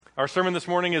Our sermon this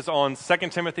morning is on 2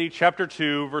 Timothy chapter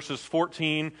 2, verses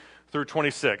 14 through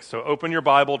 26. So open your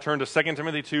Bible, turn to 2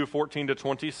 Timothy 2, 14 to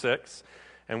 26,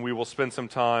 and we will spend some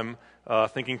time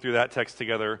thinking through that text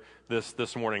together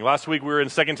this morning. Last week we were in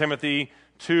 2 Timothy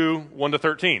 2, 1 to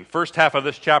 13. First half of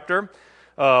this chapter,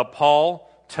 Paul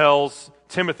tells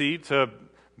Timothy to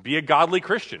be a godly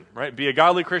Christian, right? Be a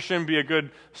godly Christian, be a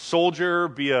good soldier,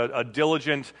 be a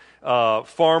diligent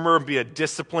farmer, be a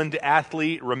disciplined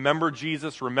athlete, remember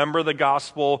Jesus, remember the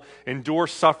gospel, endure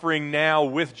suffering now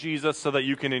with Jesus so that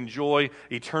you can enjoy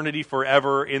eternity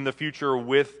forever in the future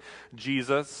with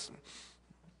Jesus.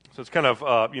 So it's kind of,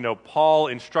 Paul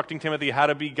instructing Timothy how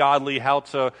to be godly, how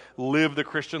to live the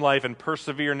Christian life and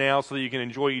persevere now so that you can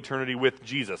enjoy eternity with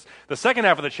Jesus. The second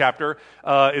half of the chapter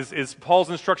is Paul's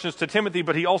instructions to Timothy,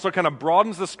 but he also kind of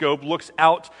broadens the scope, looks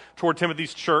out toward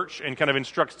Timothy's church and kind of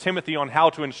instructs Timothy on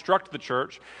how to instruct the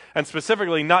church, and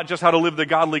specifically not just how to live the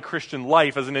godly Christian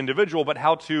life as an individual, but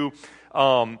how to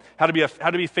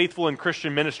be faithful in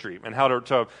Christian ministry and how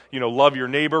to love your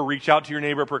neighbor, reach out to your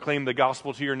neighbor, proclaim the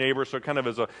gospel to your neighbor. So it kind of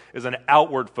is an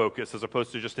outward focus as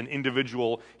opposed to just an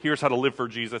individual. Here's how to live for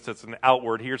Jesus. It's an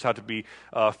outward. Here's how to be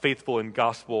faithful in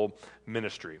gospel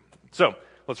ministry. So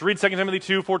let's read 2 Timothy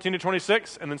 2, 14 to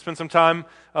 26, and then spend some time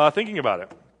thinking about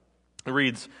it. It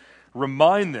reads,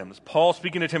 "Remind them," Paul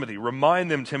speaking to Timothy, "remind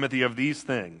them, Timothy, of these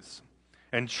things,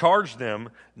 and charge them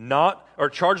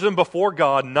before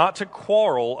God not to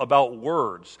quarrel about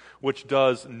words, which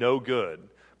does no good,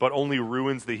 but only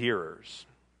ruins the hearers.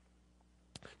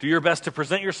 Do your best to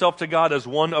present yourself to God as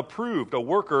one approved, a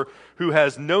worker who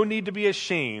has no need to be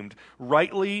ashamed,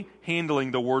 rightly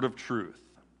handling the word of truth.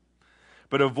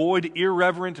 But avoid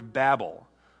irreverent babble,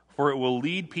 for it will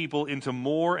lead people into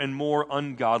more and more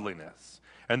ungodliness,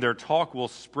 and their talk will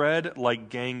spread like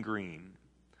gangrene.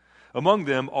 Among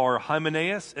them are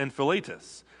Hymenaeus and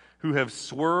Philetus, who have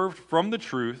swerved from the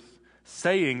truth,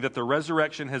 saying that the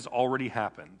resurrection has already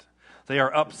happened. They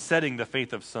are upsetting the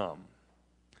faith of some.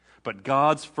 But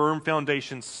God's firm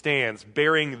foundation stands,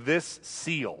 bearing this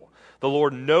seal: the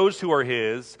Lord knows who are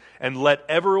his, and let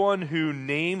everyone who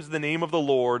names the name of the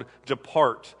Lord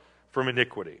depart from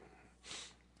iniquity.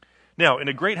 Now, in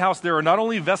a great house there are not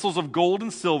only vessels of gold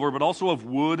and silver, but also of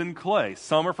wood and clay.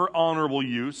 Some are for honorable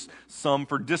use, some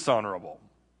for dishonorable.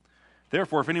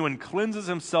 Therefore, if anyone cleanses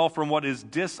himself from what is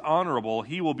dishonorable,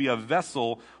 he will be a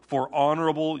vessel for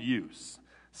honorable use,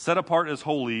 set apart as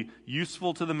holy,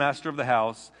 useful to the master of the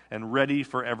house, and ready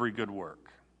for every good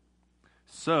work.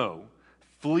 So,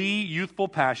 flee youthful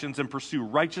passions and pursue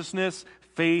righteousness,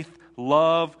 faith,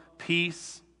 love,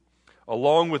 peace,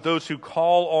 along with those who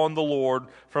call on the Lord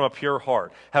from a pure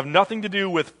heart. Have nothing to do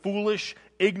with foolish,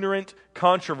 ignorant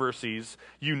controversies.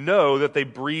 You know that they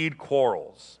breed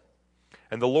quarrels.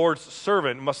 And the Lord's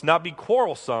servant must not be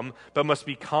quarrelsome, but must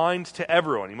be kind to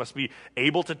everyone. He must be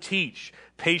able to teach,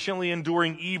 patiently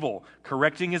enduring evil,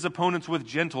 correcting his opponents with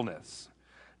gentleness.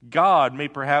 God may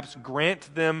perhaps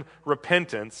grant them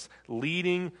repentance,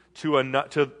 leading to a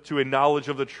knowledge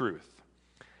of the truth,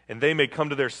 and they may come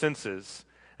to their senses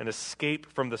and escape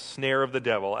from the snare of the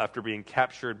devil after being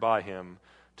captured by him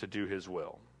to do his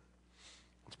will."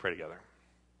 Let's pray together.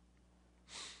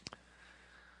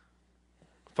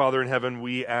 Father in heaven,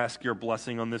 we ask your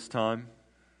blessing on this time.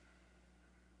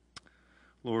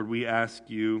 Lord, we ask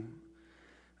you,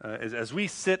 as we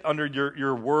sit under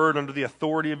your word, under the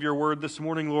authority of your word this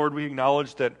morning, Lord, we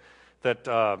acknowledge that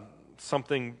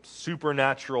something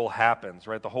supernatural happens,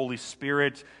 right? The Holy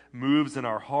Spirit moves in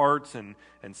our hearts and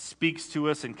speaks to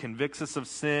us and convicts us of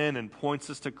sin and points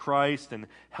us to Christ and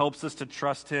helps us to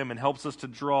trust him and helps us to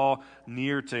draw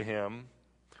near to him.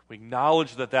 We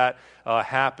acknowledge that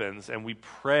happens, and we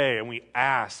pray and we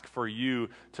ask for you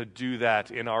to do that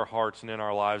in our hearts and in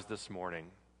our lives this morning.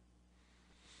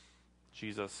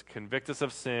 Jesus, convict us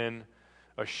of sin,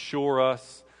 assure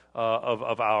us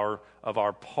of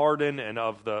our pardon and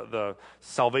of the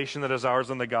salvation that is ours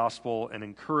in the gospel, and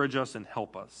encourage us and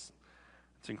help us.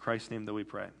 It's in Christ's name that we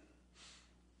pray.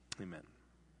 Amen.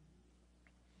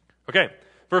 Okay.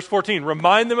 Verse 14,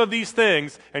 "Remind them of these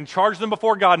things and charge them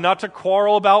before God not to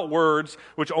quarrel about words,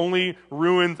 which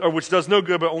does no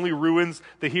good, but only ruins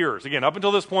the hearers." Again, up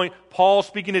until this point, Paul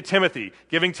speaking to Timothy,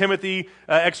 giving Timothy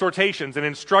exhortations and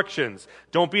instructions.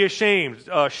 Don't be ashamed.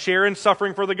 Share in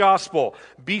suffering for the gospel.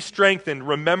 Be strengthened.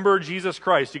 Remember Jesus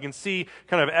Christ. You can see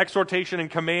kind of exhortation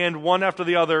and command one after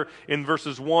the other in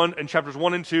chapters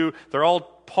 1 and 2. They're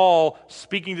all Paul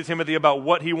speaking to Timothy about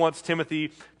what he wants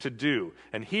Timothy to do.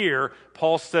 And here,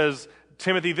 Paul says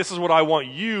Timothy, this is what I want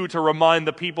you to remind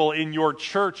the people in your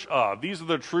church of. These are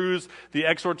the truths, the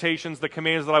exhortations, the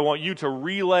commands that I want you to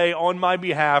relay on my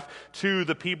behalf to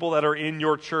the people that are in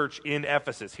your church in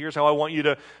Ephesus. Here's how I want you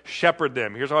to shepherd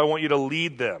them. Here's how I want you to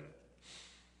lead them.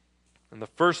 And the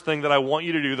first thing that I want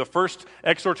you to do, the first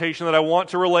exhortation that I want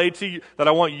to relay to you, that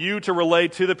I want you to relay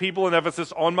to the people in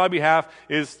Ephesus on my behalf,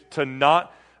 is to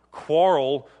not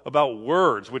quarrel about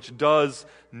words, which does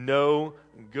no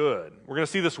good. We're going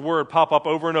to see this word pop up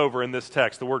over and over in this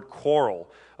text, the word quarrel.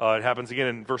 It happens again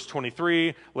in verse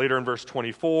 23, later in verse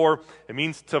 24. It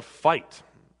means to fight.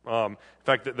 In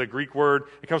fact, the Greek word,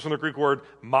 it comes from the Greek word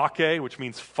make, which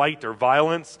means fight or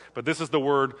violence, but this is the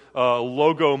word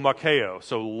logomakeo.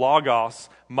 So logos,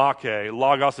 make.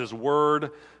 Logos is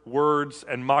word, words,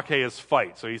 and make is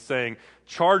fight. So he's saying,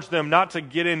 charge them not to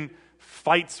get in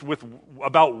fights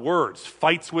about words,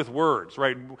 fights with words,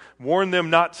 right? Warn them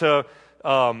not to,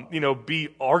 be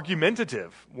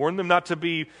argumentative. Warn them not to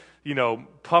be,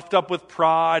 puffed up with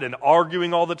pride and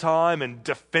arguing all the time and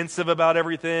defensive about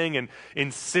everything and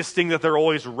insisting that they're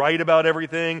always right about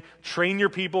everything. Train your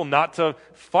people not to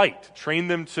fight. Train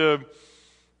them to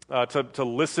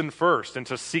listen first and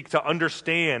to seek to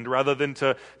understand rather than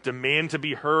to demand to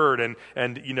be heard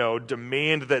and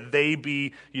demand that they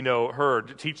be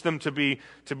heard. Teach them to be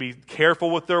careful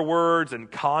with their words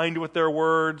and kind with their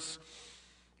words.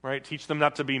 Right? Teach them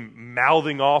not to be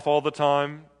mouthing off all the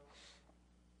time.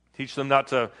 Teach them not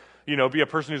to, be a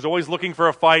person who's always looking for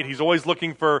a fight. He's always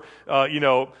looking for,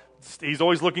 he's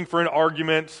always looking for an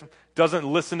argument,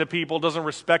 doesn't listen to people, doesn't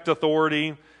respect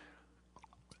authority,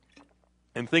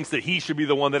 and thinks that he should be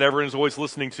the one that everyone is always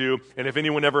listening to. And if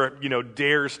anyone ever,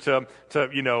 dares to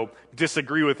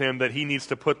disagree with him, that he needs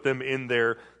to put them in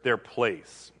their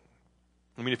place.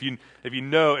 I mean, if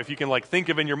you can think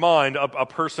of in your mind a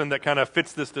person that kind of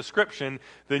fits this description,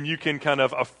 then you can kind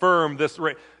of affirm this.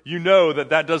 Right?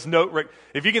 That does no. Right?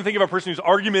 If you can think of a person who's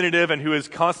argumentative and who is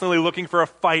constantly looking for a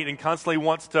fight and constantly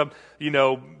wants to,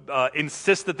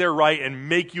 insist that they're right and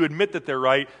make you admit that they're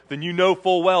right, then you know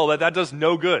full well that does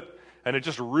no good. And it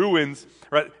just ruins,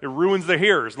 right? It ruins the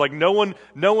hearers. Like no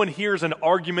one hears an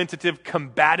argumentative,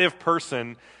 combative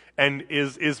person and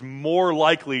is more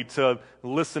likely to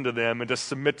listen to them and to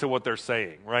submit to what they're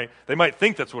saying, right? They might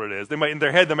think that's what it is. In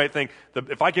their head, they might think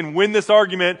that if I can win this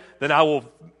argument, then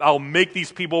I'll make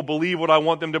these people believe what I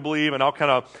want them to believe, and I'll kind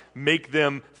of make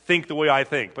them think the way I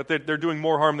think. But they're doing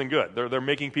more harm than good. They're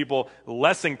making people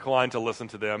less inclined to listen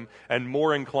to them and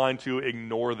more inclined to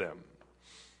ignore them.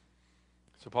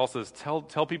 So Paul says,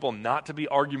 tell people not to be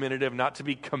argumentative, not to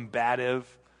be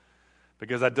combative,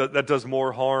 because that does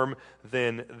more harm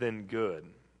than good.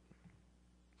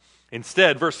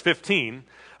 Instead, verse 15,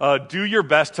 do your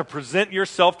best to present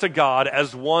yourself to God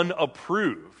as one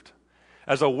approved,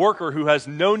 as a worker who has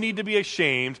no need to be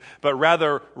ashamed, but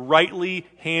rather rightly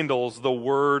handles the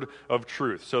word of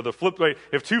truth. So the flip,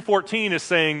 if 2:14 is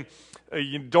saying,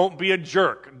 don't be a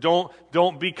jerk,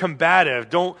 don't be combative,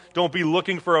 don't be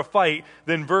looking for a fight,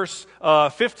 then verse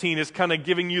 15 is kind of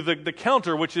giving you the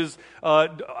counter, which is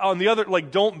on the other,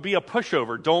 don't be a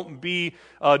pushover, don't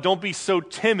be so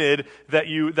timid that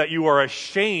you are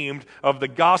ashamed of the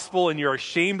gospel and you're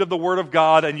ashamed of the word of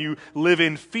God and you live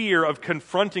in fear of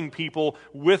confronting people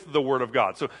with the word of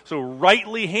God. So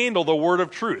rightly handle the word of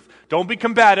truth. Don't be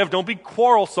combative, don't be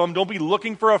quarrelsome, don't be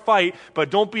looking for a fight, but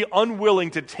don't be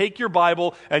unwilling to take your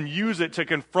Bible and use it to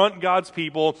confront God's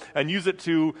people and use it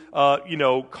to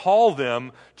call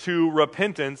them to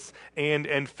repentance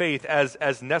and faith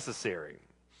as necessary.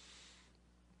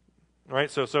 Right?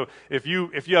 So if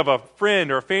you have a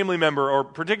friend or a family member, or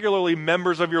particularly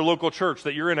members of your local church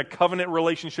that you're in a covenant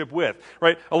relationship with,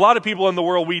 right? A lot of people in the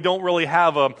world we don't really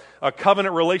have a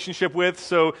covenant relationship with,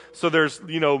 so there's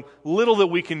little that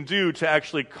we can do to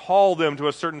actually call them to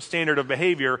a certain standard of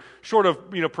behavior, short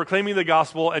of proclaiming the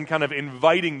gospel and kind of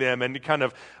inviting them and kind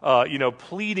of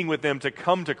pleading with them to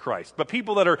come to Christ. But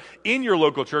people that are in your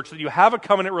local church that you have a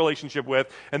covenant relationship with,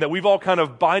 and that we've all kind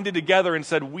of binded together and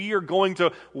said we are going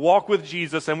to walk with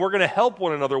Jesus, and we're going to help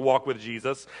one another walk with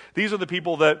Jesus. These are the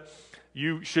people that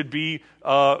you should be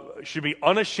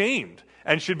unashamed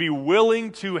and should be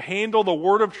willing to handle the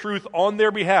word of truth on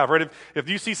their behalf. Right? If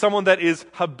you see someone that is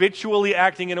habitually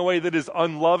acting in a way that is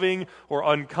unloving or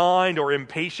unkind or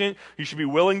impatient, you should be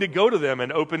willing to go to them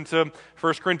and open to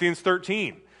 1 Corinthians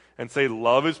 13. And say,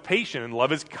 love is patient and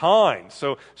love is kind.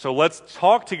 So let's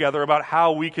talk together about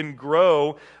how we can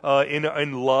grow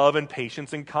in love and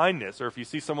patience and kindness. Or if you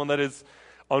see someone that is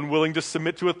unwilling to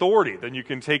submit to authority, then you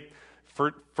can take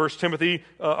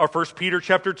First Peter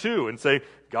chapter 2 and say,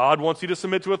 God wants you to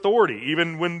submit to authority,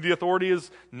 even when the authority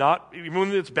is not, even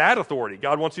when it's bad authority.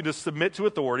 God wants you to submit to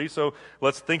authority, so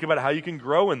let's think about how you can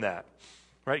grow in that.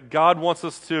 Right? God wants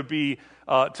us to be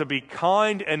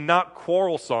kind and not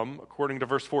quarrelsome, according to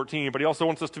verse 14, but he also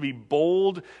wants us to be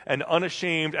bold and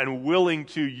unashamed and willing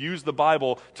to use the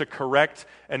Bible to correct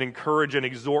and encourage and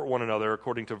exhort one another,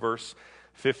 according to verse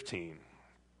 15.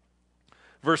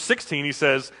 Verse 16, he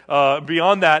says,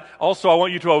 beyond that, also I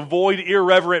want you to avoid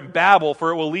irreverent babble, for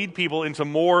it will lead people into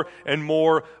more and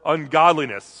more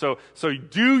ungodliness. So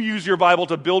do use your Bible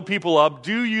to build people up.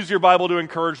 Do use your Bible to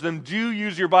encourage them. Do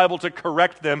use your Bible to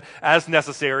correct them as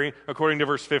necessary, according to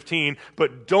verse 15.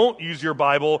 But don't use your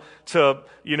Bible to,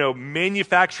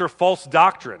 manufacture false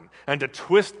doctrine and to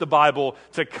twist the Bible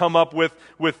to come up with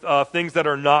things that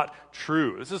are not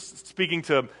true. This is speaking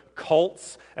to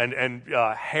cults and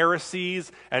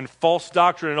heresies and false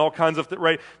doctrine and all kinds of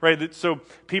right. So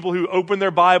people who open their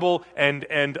Bible and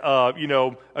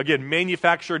again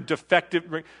manufacture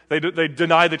defective. They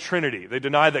deny the Trinity. They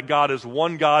deny that God is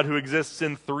one God who exists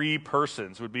in three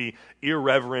persons. Would be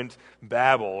irreverent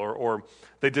babble, or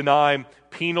they deny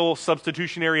penal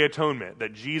substitutionary atonement,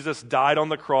 that Jesus died on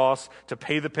the cross to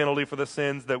pay the penalty for the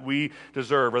sins that we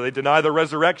deserve. Or they deny the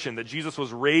resurrection, that Jesus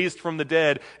was raised from the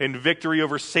dead in victory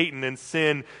over Satan and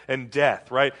sin and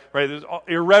death, right? There's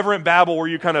irreverent babble where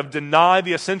you kind of deny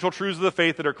the essential truths of the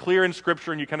faith that are clear in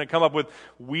Scripture, and you kind of come up with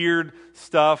weird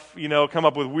stuff, come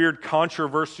up with weird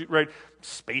controversy, right?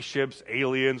 Spaceships,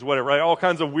 aliens, whatever, right? All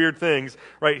kinds of weird things,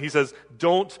 right? He says,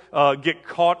 don't get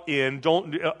caught in,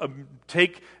 don't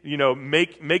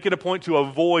make it a point to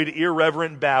avoid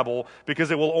irreverent babble,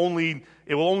 because it will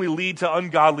only lead to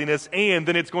ungodliness, and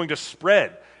then it's going to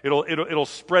spread. It'll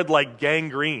spread like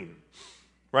gangrene,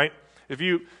 right? If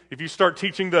you start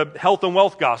teaching the health and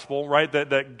wealth gospel, right,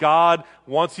 that God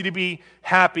wants you to be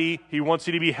happy, He wants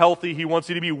you to be healthy, He wants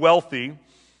you to be wealthy,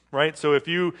 right? So if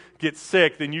you get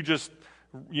sick, then you just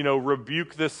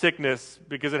rebuke the sickness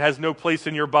because it has no place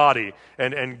in your body,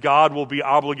 and God will be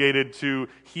obligated to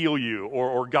heal you,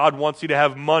 or God wants you to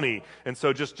have money, and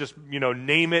so just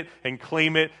name it and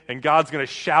claim it, and God's going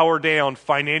to shower down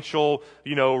financial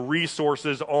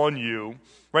resources on you.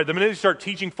 Right, the minute you start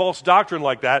teaching false doctrine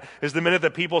like that is the minute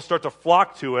that people start to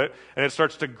flock to it, and it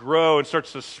starts to grow and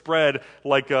starts to spread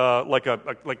like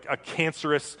a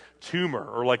cancerous tumor,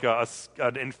 or like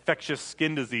an infectious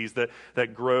skin disease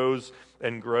that grows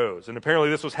and grows. And apparently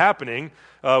this was happening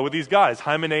with these guys,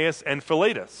 Hymenaeus and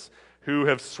Philetus, who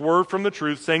have swerved from the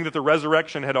truth, saying that the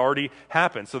resurrection had already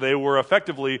happened. So they were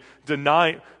effectively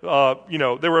denying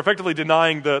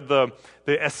the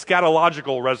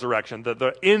eschatological resurrection,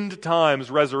 the end times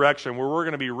resurrection, where we're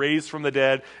going to be raised from the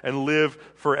dead and live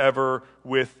forever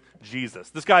with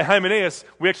Jesus. This guy Hymenaeus,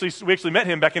 we actually met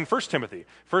him back in 1 Timothy.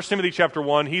 1 Timothy chapter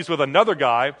 1, he's with another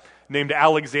guy named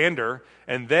Alexander,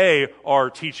 and they are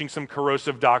teaching some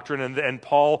corrosive doctrine, and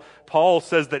Paul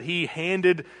says that he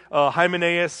handed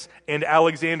Hymenaeus and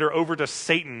Alexander over to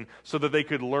Satan so that they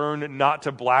could learn not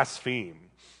to blaspheme.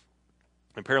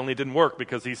 Apparently it didn't work,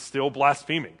 because he's still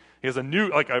blaspheming. He has a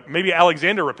new, maybe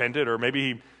Alexander repented, or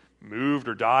maybe he moved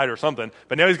or died or something,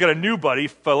 but now he's got a new buddy,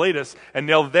 Philetus, and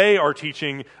now they are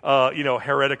teaching,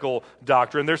 heretical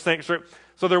doctrine. They're saying,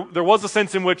 so there was a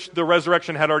sense in which the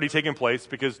resurrection had already taken place,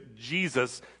 because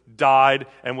Jesus died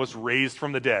and was raised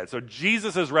from the dead. So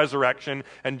Jesus' resurrection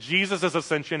and Jesus'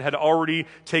 ascension had already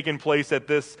taken place at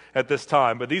this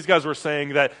time. But these guys were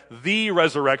saying that the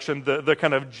resurrection, the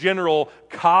kind of general,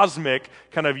 cosmic,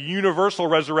 kind of universal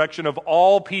resurrection of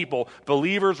all people,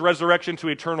 believers' resurrection to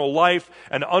eternal life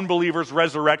and unbelievers'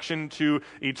 resurrection to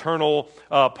eternal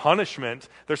punishment,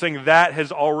 they're saying that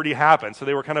has already happened. So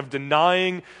they were kind of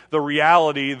denying the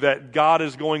reality that God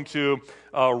is going to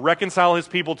reconcile His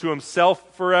people to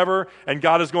Himself forever, and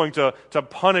God is going to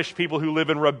punish people who live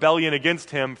in rebellion against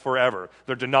Him forever.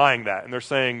 They're denying that, and they're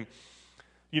saying,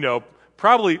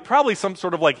 probably some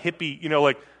sort of like hippie,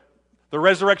 the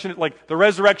resurrection, the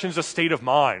resurrection's a state of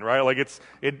mind, right? Let's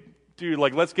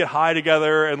get high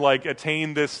together and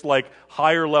attain this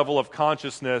higher level of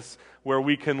consciousness where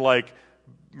we can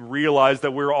realize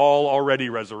that we're all already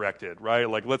resurrected, right?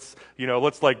 Let's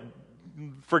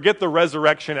forget the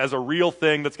resurrection as a real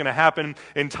thing that's going to happen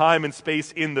in time and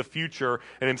space in the future,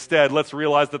 and instead let's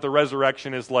realize that the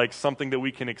resurrection is something that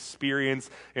we can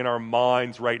experience in our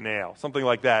minds right now. Something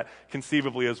like that,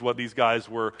 conceivably, is what these guys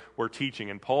were teaching.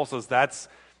 And Paul says that's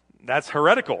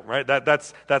heretical, right?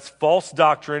 That's false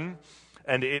doctrine,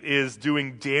 and it is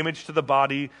doing damage to the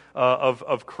body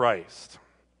of Christ.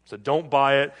 So don't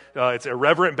buy it. It's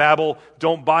irreverent babble.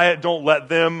 Don't buy it. Don't let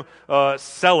them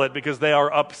sell it, because they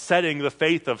are upsetting the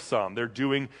faith of some. They're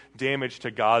doing damage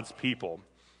to God's people.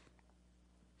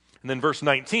 And then verse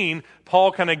 19,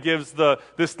 Paul kind of gives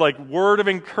this word of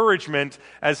encouragement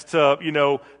as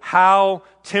to, how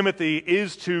Timothy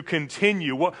is to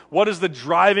continue. What is the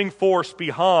driving force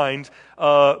behind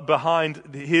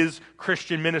his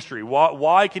Christian ministry?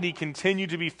 Why can he continue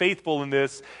to be faithful in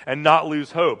this and not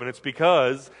lose hope? And it's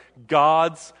because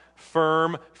God's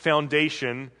firm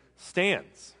foundation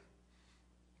stands.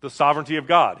 The sovereignty of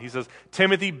God. He says,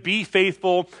 Timothy, be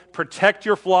faithful, protect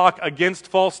your flock against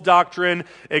false doctrine,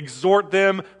 exhort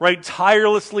them, right,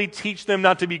 tirelessly teach them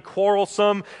not to be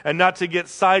quarrelsome and not to get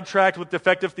sidetracked with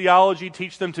defective theology,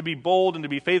 teach them to be bold and to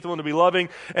be faithful and to be loving.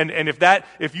 And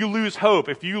if you lose hope,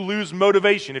 if you lose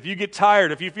motivation, if you get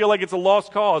tired, if you feel like it's a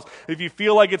lost cause, if you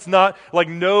feel like it's not, like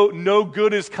no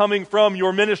good is coming from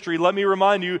your ministry, let me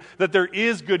remind you that there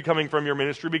is good coming from your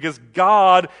ministry, because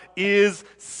God is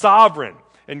sovereign.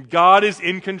 And God is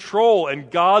in control, and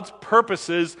God's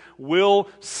purposes will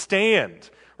stand,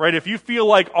 right? If you feel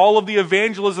like all of the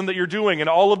evangelism that you're doing, and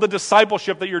all of the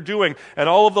discipleship that you're doing, and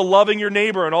all of the loving your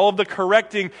neighbor, and all of the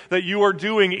correcting that you are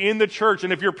doing in the church,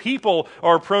 and if your people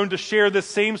are prone to share this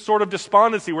same sort of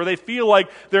despondency, where they feel like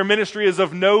their ministry is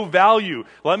of no value,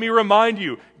 let me remind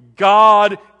you,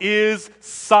 God is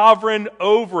sovereign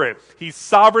over it. He's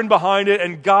sovereign behind it,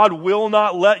 and God will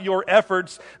not let your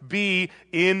efforts be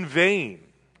in vain.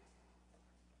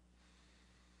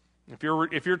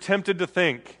 If you're tempted to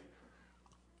think,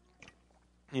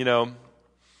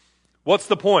 what's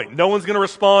the point? No one's going to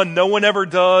respond. No one ever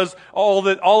does. All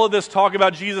of this talk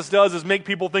about Jesus does is make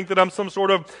people think that I'm some sort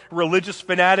of religious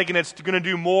fanatic and it's going to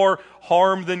do more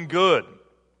harm than good.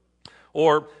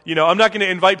 Or, I'm not going to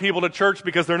invite people to church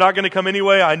because they're not going to come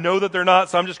anyway. I know that they're not,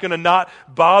 so I'm just going to not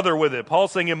bother with it.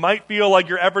 Paul's saying it might feel like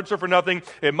your efforts are for nothing.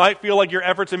 It might feel like your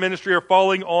efforts in ministry are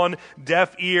falling on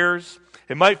deaf ears.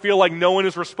 It might feel like no one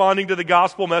is responding to the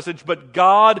gospel message, but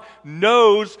God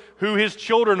knows who His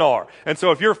children are. And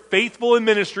so if you're faithful in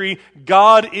ministry,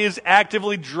 God is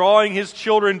actively drawing His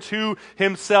children to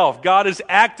Himself. God is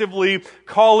actively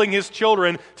calling His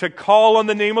children to call on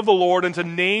the name of the Lord and to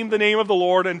name the name of the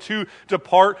Lord and to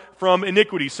depart from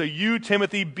iniquity. So you,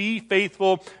 Timothy, be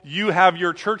faithful. You have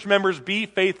your church members, be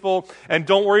faithful, and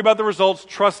don't worry about the results.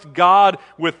 Trust God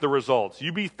with the results.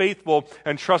 You be faithful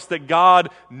and trust that God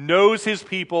knows His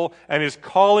people and is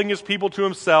calling His people to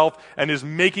Himself and is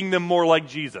making them more like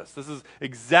Jesus. This is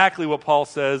exactly what Paul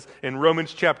says in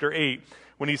Romans chapter 8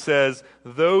 when he says,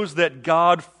 those that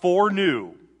God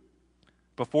foreknew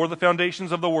before the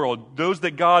foundations of the world, those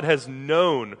that God has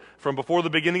known from before the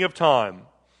beginning of time,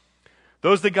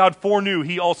 those that God foreknew,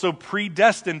 He also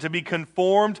predestined to be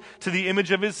conformed to the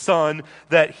image of His Son,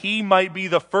 that He might be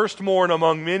the firstborn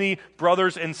among many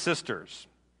brothers and sisters.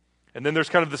 And then there's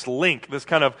kind of this link, this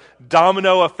kind of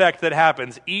domino effect that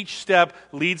happens. Each step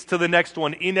leads to the next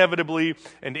one inevitably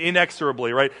and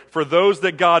inexorably, right? For those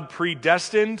that God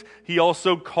predestined, He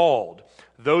also called.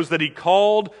 Those that He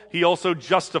called, He also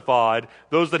justified.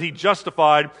 Those that He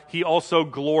justified, He also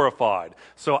glorified.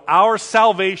 So our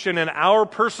salvation and our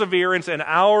perseverance and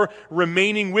our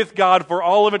remaining with God for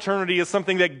all of eternity is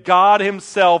something that God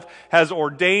Himself has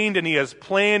ordained and He has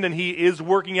planned and He is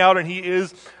working out and He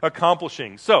is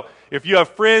accomplishing. So if you have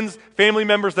friends, family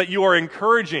members that you are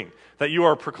encouraging, that you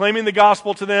are proclaiming the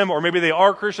gospel to them, or maybe they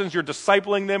are Christians, you're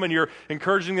discipling them and you're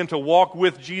encouraging them to walk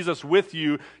with Jesus with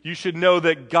you, you should know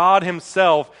that God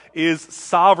Himself is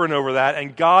sovereign over that,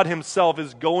 and God Himself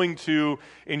is going to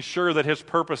ensure that His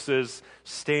purposes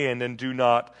stand and do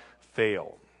not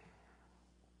fail.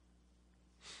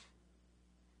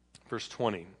 Verse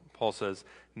 20, Paul says,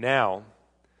 now,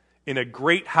 in a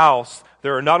great house,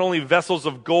 there are not only vessels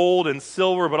of gold and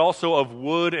silver, but also of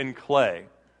wood and clay.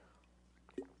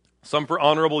 Some for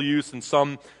honorable use and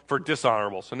some for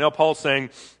dishonorable. So now Paul's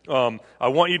saying, I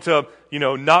want you to,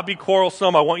 not be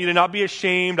quarrelsome. I want you to not be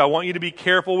ashamed. I want you to be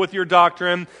careful with your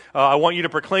doctrine. I want you to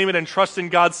proclaim it and trust in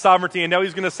God's sovereignty. And now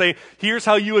he's going to say, here's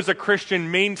how you as a Christian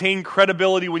maintain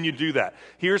credibility when you do that.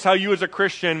 Here's how you as a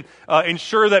Christian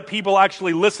ensure that people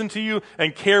actually listen to you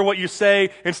and care what you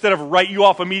say instead of write you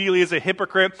off immediately as a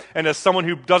hypocrite and as someone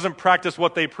who doesn't practice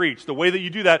what they preach. The way that you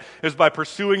do that is by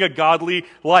pursuing a godly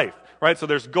life. Right? So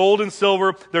there's gold and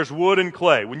silver, there's wood and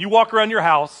clay. When you walk around your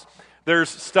house,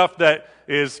 there's stuff that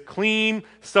is clean,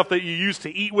 stuff that you use to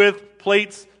eat with,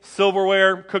 plates,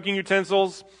 silverware, cooking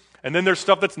utensils, and then there's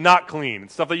stuff that's not clean,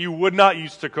 stuff that you would not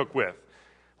use to cook with,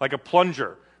 like a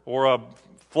plunger or a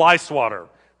fly swatter,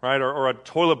 right? Or a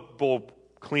toilet bowl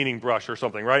cleaning brush or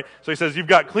something, right? So he says you've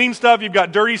got clean stuff, you've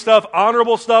got dirty stuff,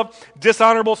 honorable stuff,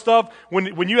 dishonorable stuff.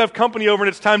 When you have company over and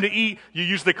it's time to eat, you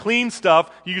use the clean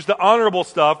stuff, you use the honorable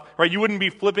stuff, right? You wouldn't be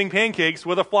flipping pancakes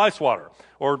with a fly swatter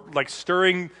or like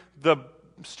stirring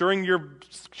your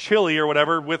chili or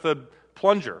whatever with a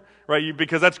plunger, right?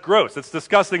 Because that's gross, it's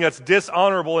disgusting, that's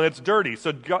dishonorable, and it's dirty.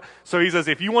 So he says,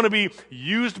 if you want to be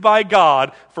used by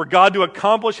God for God to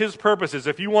accomplish His purposes,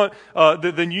 if you want,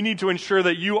 then you need to ensure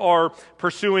that you are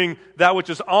pursuing that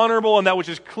which is honorable and that which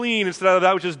is clean instead of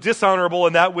that which is dishonorable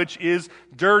and that which is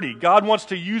dirty. God wants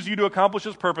to use you to accomplish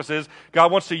His purposes.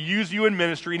 God wants to use you in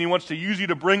ministry, and He wants to use you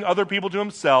to bring other people to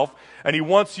Himself, and He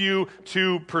wants you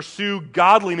to pursue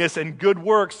godliness and good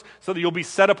works so that you'll be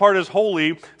set apart as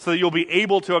holy, so that you'll be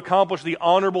able to accomplish the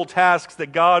honorable tasks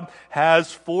that God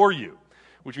has for you.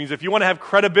 Which means if you want to have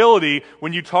credibility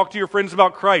when you talk to your friends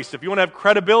about Christ, if you want to have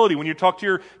credibility when you talk to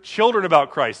your children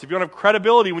about Christ, if you want to have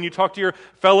credibility when you talk to your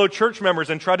fellow church members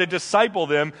and try to disciple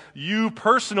them, you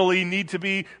personally need to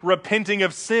be repenting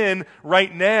of sin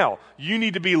right now. You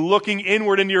need to be looking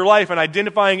inward into your life and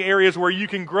identifying areas where you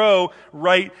can grow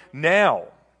right now.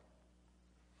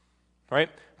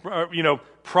 Right?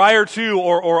 Prior to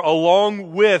or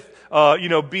along with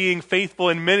being faithful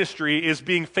in ministry is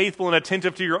being faithful and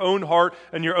attentive to your own heart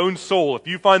and your own soul. If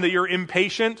you find that you're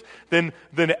impatient, then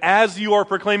as you are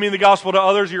proclaiming the gospel to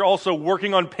others, you're also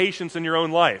working on patience in your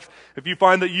own life. If you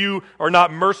find that you are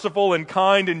not merciful and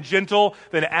kind and gentle,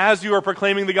 then as you are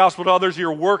proclaiming the gospel to others,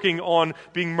 you're working on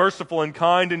being merciful and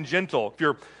kind and gentle. If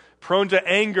you're prone to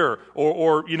anger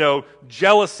or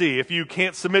jealousy, if you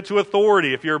can't submit to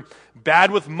authority, if you're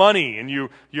bad with money and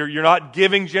you're not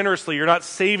giving generously, you're not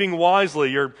saving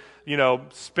wisely, you're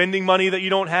spending money that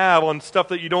you don't have on stuff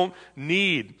that you don't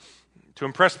need to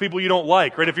impress people you don't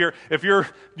like, right? If you're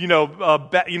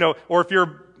or if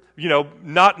you're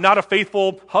not a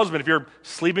faithful husband, if you're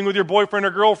sleeping with your boyfriend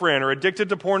or girlfriend, or addicted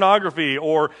to pornography,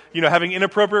 or having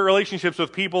inappropriate relationships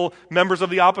with people, members of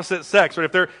the opposite sex,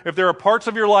 right? If there are parts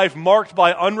of your life marked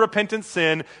by unrepentant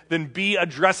sin, then be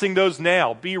addressing those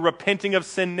now. Be repenting of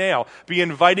sin now. Be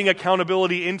inviting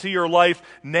accountability into your life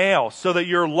now, so that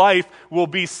your life will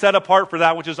be set apart for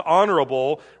that which is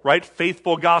honorable, right?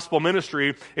 Faithful gospel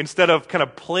ministry, instead of kind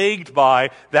of plagued by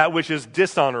that which is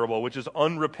dishonorable, which is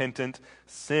unrepentant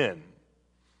sin.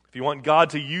 If you want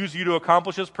God to use you to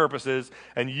accomplish His purposes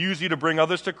and use you to bring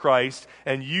others to Christ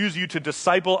and use you to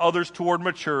disciple others toward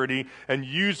maturity and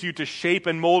use you to shape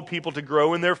and mold people to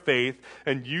grow in their faith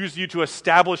and use you to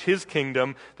establish His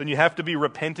kingdom, then you have to be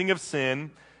repenting of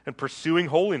sin and pursuing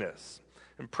holiness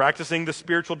and practicing the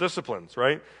spiritual disciplines,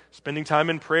 right? Spending time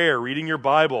in prayer, reading your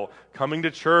Bible, coming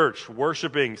to church,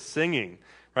 worshiping, singing,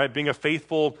 right? Being a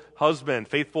faithful husband,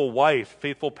 faithful wife,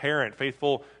 faithful parent,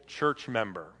 faithful church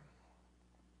member.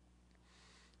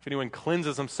 If anyone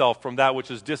cleanses himself from that which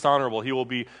is dishonorable, he will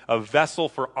be a vessel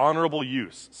for honorable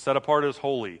use, set apart as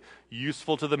holy,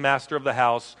 useful to the master of the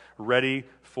house, ready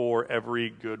for every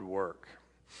good work.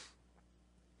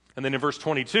 And then in verse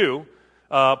 22,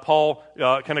 Paul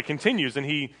kind of continues, and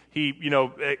he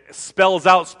spells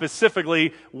out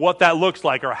specifically what that looks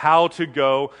like or how to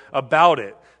go about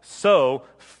it. So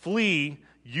flee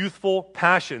youthful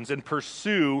passions and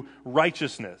pursue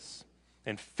righteousness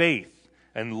and faith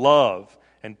and love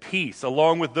and peace,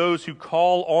 along with those who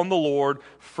call on the Lord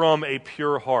from a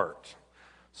pure heart.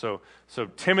 So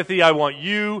Timothy, I want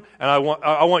you, and I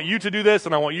want you to do this,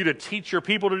 and I want you to teach your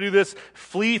people to do this.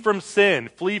 Flee from sin.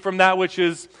 Flee from that which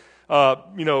is,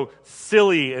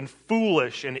 silly and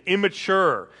foolish and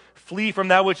immature. Flee from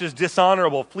that which is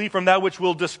dishonorable. Flee from that which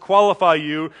will disqualify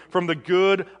you from the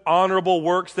good, honorable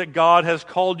works that God has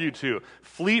called you to.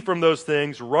 Flee from those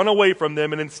things, run away from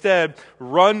them, and instead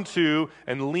run to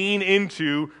and lean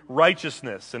into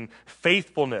righteousness and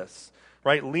faithfulness,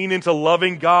 right? Lean into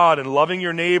loving God and loving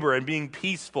your neighbor and being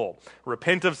peaceful.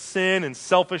 Repent of sin and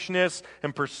selfishness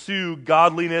and pursue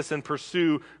godliness and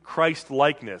pursue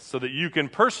Christ-likeness so that you can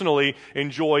personally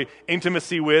enjoy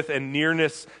intimacy with and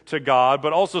nearness to God,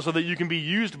 but also so that you can be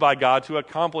used by God to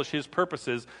accomplish His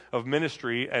purposes of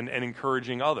ministry and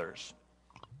encouraging others.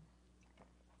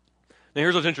 Now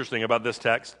here's what's interesting about this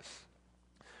text.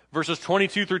 Verses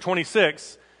 22 through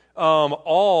 26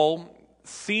 all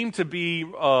seem to be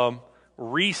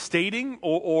restating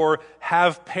or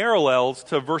have parallels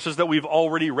to verses that we've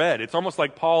already read. It's almost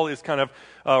like Paul is kind of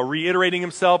reiterating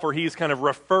himself, or he's kind of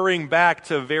referring back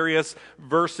to various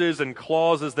verses and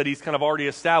clauses that he's kind of already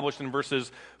established in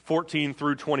verses 14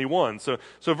 through 21. So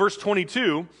verse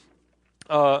 22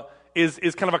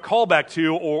 is kind of a callback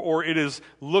to, or it is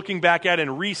looking back at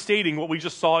and restating what we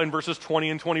just saw in verses 20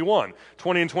 and 21.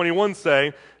 20 and 21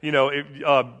 say,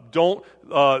 don't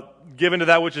give into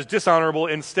that which is dishonorable.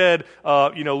 Instead,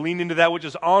 lean into that which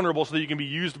is honorable so that you can be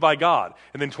used by God.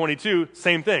 And then 22,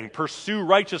 same thing. Pursue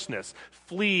righteousness.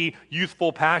 Flee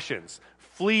youthful passions.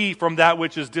 Flee from that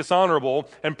which is dishonorable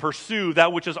and pursue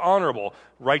that which is honorable.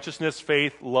 Righteousness,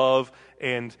 faith, love,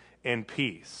 and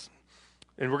peace.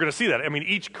 And we're going to see that. I mean,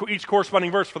 each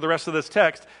corresponding verse for the rest of this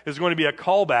text is going to be a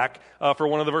callback for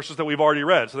one of the verses that we've already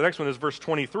read. So the next one is verse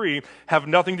 23. Have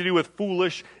nothing to do with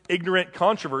foolish, ignorant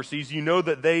controversies. You know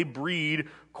that they breed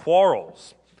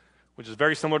quarrels, which is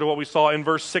very similar to what we saw in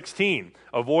verse 16.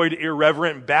 Avoid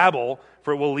irreverent babble,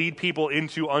 for it will lead people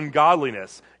into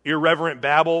ungodliness. Irreverent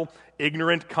babble,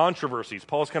 ignorant controversies.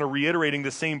 Paul's kind of reiterating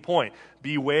the same point.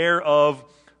 Beware of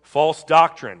false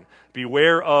doctrine.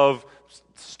 Beware of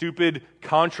stupid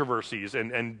controversies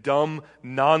and dumb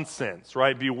nonsense,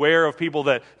 right? Beware of people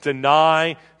that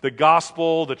deny the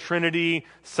gospel, the Trinity,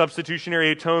 substitutionary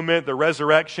atonement, the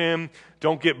resurrection.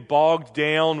 Don't get bogged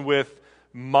down with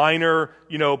minor,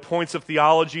 points of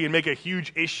theology and make a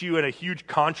huge issue and a huge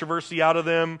controversy out of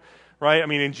them, right? I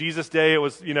mean, in Jesus' day, it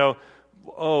was,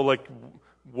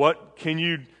 what can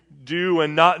you do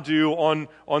and not do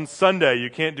on Sunday? You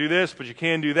can't do this, but you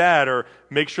can do that. Or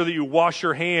make sure that you wash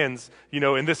your hands,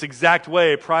 in this exact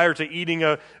way prior to eating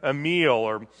a meal.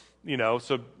 Or,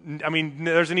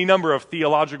 there's any number of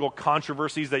theological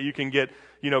controversies that you can get,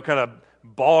 kind of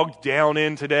bogged down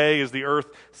in today. Is the earth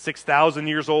 6,000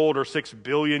 years old or 6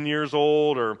 billion years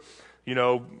old? Or,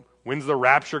 when's the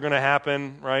rapture going to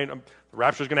happen, right? The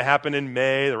rapture is going to happen in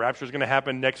May. The rapture is going to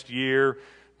happen next year.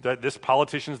 That this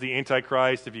politician's the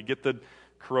Antichrist. If you get the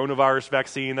coronavirus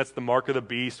vaccine, that's the mark of the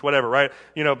beast, whatever, right?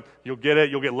 You'll get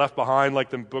it, you'll get left behind like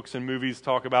the books and movies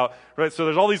talk about, right? So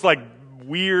there's all these like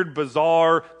weird,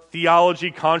 bizarre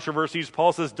theology controversies.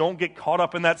 Paul says don't get caught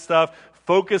up in that stuff.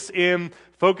 Focus in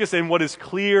what is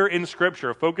clear in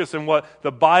Scripture. Focus in what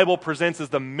the Bible presents as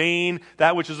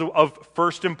that which is of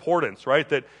first importance, right?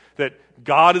 That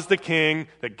God is the king,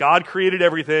 that God created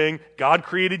everything, God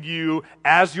created you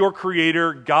as your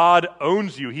creator, God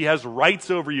owns you, He has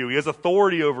rights over you, He has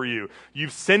authority over you.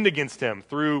 You've sinned against Him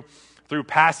through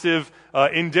passive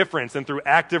indifference and through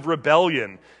active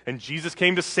rebellion. And Jesus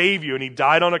came to save you, and He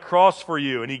died on a cross for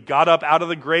you, and He got up out of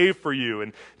the grave for you.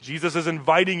 And Jesus is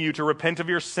inviting you to repent of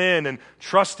your sin and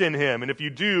trust in Him. And if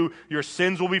you do, your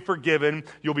sins will be forgiven,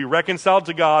 you'll be reconciled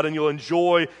to God, and you'll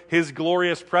enjoy His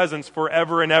glorious presence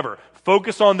forever and ever.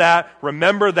 Focus on that.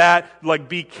 Remember that.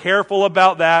 Be careful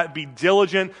about that. Be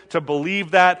diligent to believe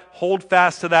that. Hold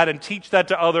fast to that and teach that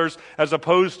to others, as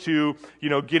opposed to,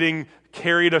 getting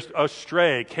carried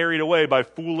astray, carried away by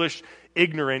foolish,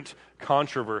 ignorant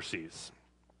controversies.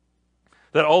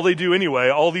 That all they do anyway,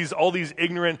 all these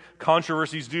ignorant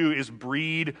controversies do is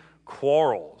breed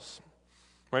quarrels.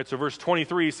 Right? So verse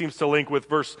 23 seems to link with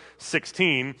verse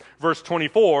 16. Verse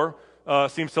 24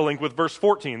 seems to link with verse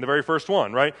 14, the very first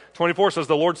one, right? 24 says,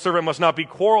 the Lord's servant must not be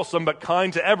quarrelsome, but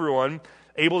kind to everyone,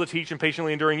 able to teach and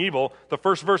patiently enduring evil. The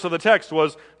first verse of the text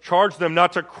was, charge them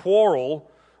not to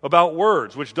quarrel about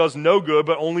words, which does no good,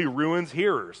 but only ruins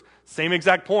hearers. Same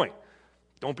exact point.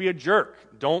 Don't be a jerk.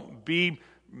 Don't be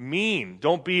mean.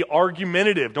 Don't be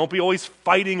argumentative. Don't be always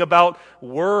fighting about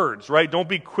words, right? Don't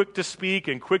be quick to speak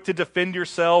and quick to defend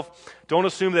yourself. Don't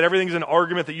assume that everything's an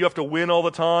argument that you have to win all the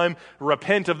time.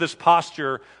 Repent of this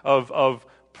posture of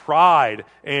pride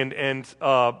and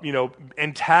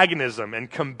antagonism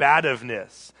and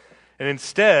combativeness. And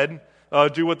instead,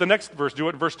 do what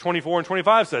verse 24 and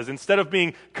 25 says. Instead of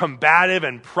being combative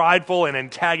and prideful and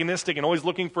antagonistic and always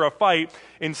looking for a fight,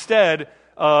 instead,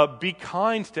 be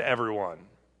kind to everyone.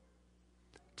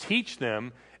 Teach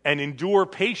them and endure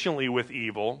patiently with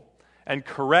evil, and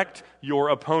correct your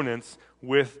opponents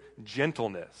with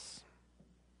gentleness.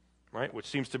 Right? Which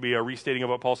seems to be a restating of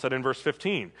what Paul said in verse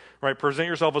 15. Right? Present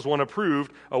yourself as one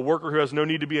approved, a worker who has no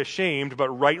need to be ashamed,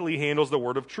 but rightly handles the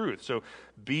word of truth. So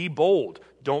be bold.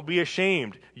 Don't be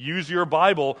ashamed. Use your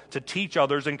Bible to teach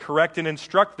others and correct and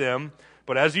instruct them.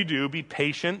 But as you do, be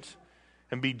patient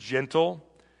and be gentle,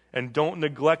 and don't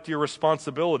neglect your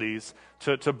responsibilities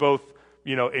to both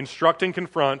instruct and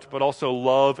confront, but also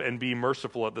love and be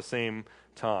merciful at the same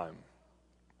time.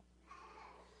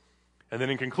 And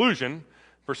then in conclusion,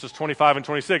 verses 25 and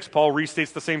 26, Paul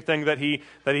restates the same thing that he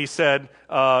said,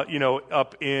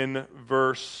 up in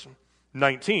verse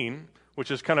 19, which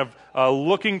is kind of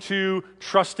looking to,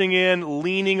 trusting in,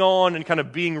 leaning on, and kind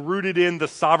of being rooted in the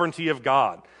sovereignty of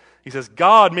God. He says,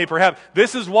 God may perhaps,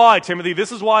 this is why, Timothy,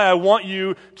 this is why I want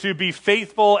you to be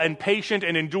faithful and patient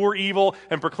and endure evil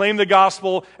and proclaim the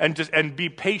gospel and be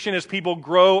patient as people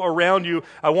grow around you.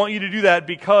 I want you to do that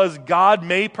because God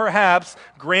may perhaps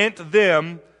grant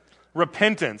them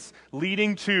repentance,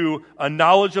 leading to a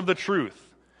knowledge of the truth.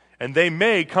 And they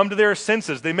may come to their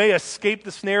senses. They may escape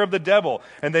the snare of the devil.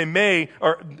 And they may,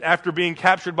 or after being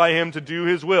captured by him, to do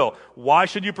his will. Why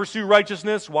should you pursue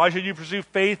righteousness? Why should you pursue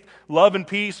faith, love, and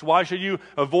peace? Why should you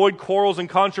avoid quarrels and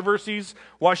controversies?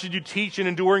 Why should you teach and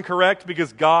endure and correct?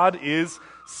 Because God is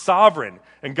sovereign.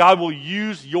 And God will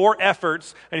use your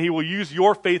efforts and he will use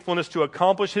your faithfulness to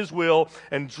accomplish his will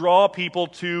and draw people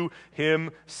to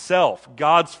himself.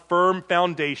 God's firm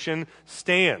foundation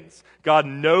stands. God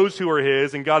knows who are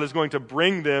his, and God is going to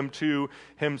bring them to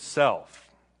himself.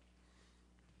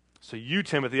 So you,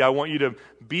 Timothy, I want you to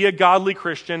be a godly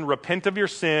Christian, repent of your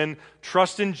sin,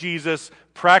 trust in Jesus,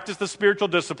 practice the spiritual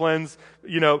disciplines,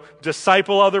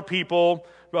 disciple other people,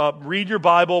 read your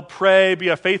Bible, pray, be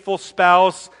a faithful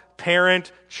spouse,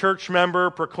 parent, church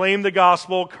member, proclaim the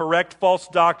gospel, correct false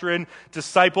doctrine,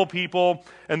 disciple people.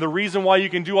 And the reason why you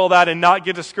can do all that and not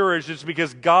get discouraged is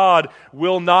because God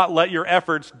will not let your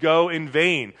efforts go in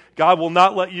vain. God will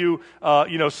not let you,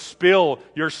 spill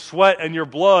your sweat and your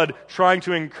blood trying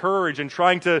to encourage and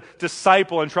trying to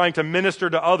disciple and trying to minister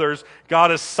to others.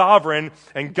 God is sovereign,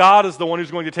 and God is the one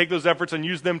who's going to take those efforts and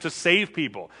use them to save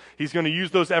people. He's going to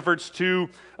use those efforts to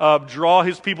draw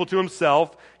his people to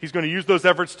himself. He's going to use those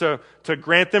efforts to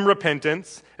grant them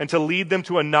repentance and to lead them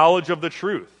to a knowledge of the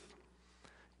truth.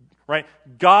 Right?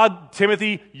 God,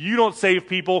 Timothy, you don't save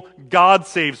people, God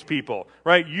saves people.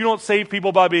 Right? You don't save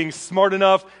people by being smart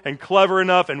enough and clever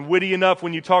enough and witty enough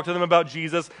when you talk to them about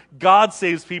Jesus. God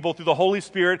saves people through the Holy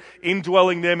Spirit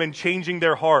indwelling them and changing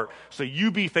their heart. So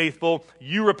you be faithful,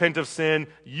 you repent of sin,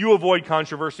 you avoid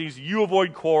controversies, you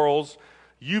avoid quarrels,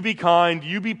 you be kind,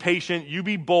 you be patient, you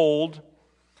be bold,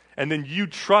 and then you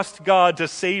trust God to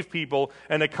save people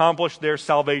and accomplish their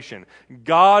salvation.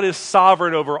 God is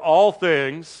sovereign over all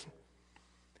things,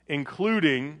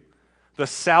 including the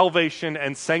salvation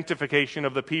and sanctification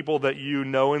of the people that you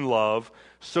know and love,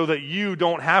 so that you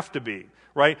don't have to be,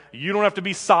 right? You don't have to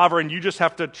be sovereign. You just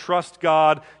have to trust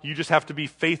God. You just have to be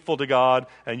faithful to God,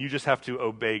 and you just have to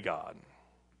obey God.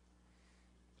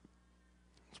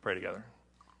 Let's pray together.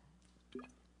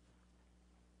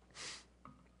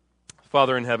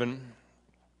 Father in heaven,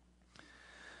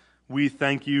 we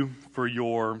thank you for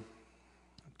your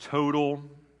total,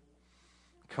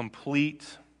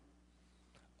 complete,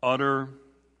 utter,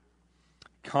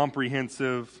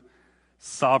 comprehensive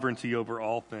sovereignty over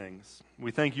all things.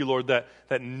 We thank you, Lord, that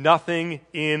nothing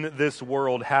in this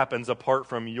world happens apart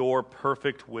from your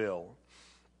perfect will.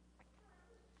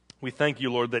 We thank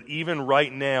you, Lord, that even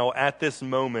right now, at this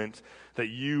moment, that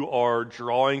you are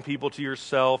drawing people to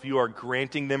yourself, you are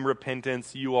granting them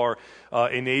repentance, you are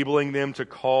enabling them to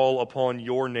call upon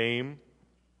your name.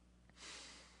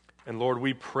 And Lord,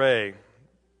 we pray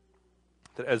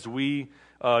that as we,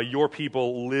 your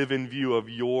people, live in view of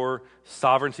your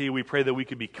sovereignty, we pray that we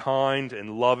could be kind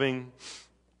and loving.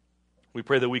 We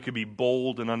pray that we could be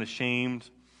bold and unashamed.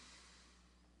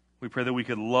 We pray that we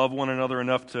could love one another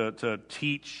enough to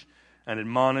teach and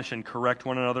admonish and correct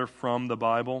one another from the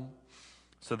Bible,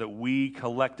 so that we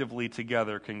collectively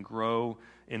together can grow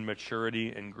in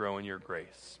maturity and grow in your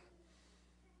grace.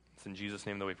 It's in Jesus'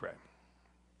 name that we pray.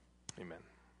 Amen.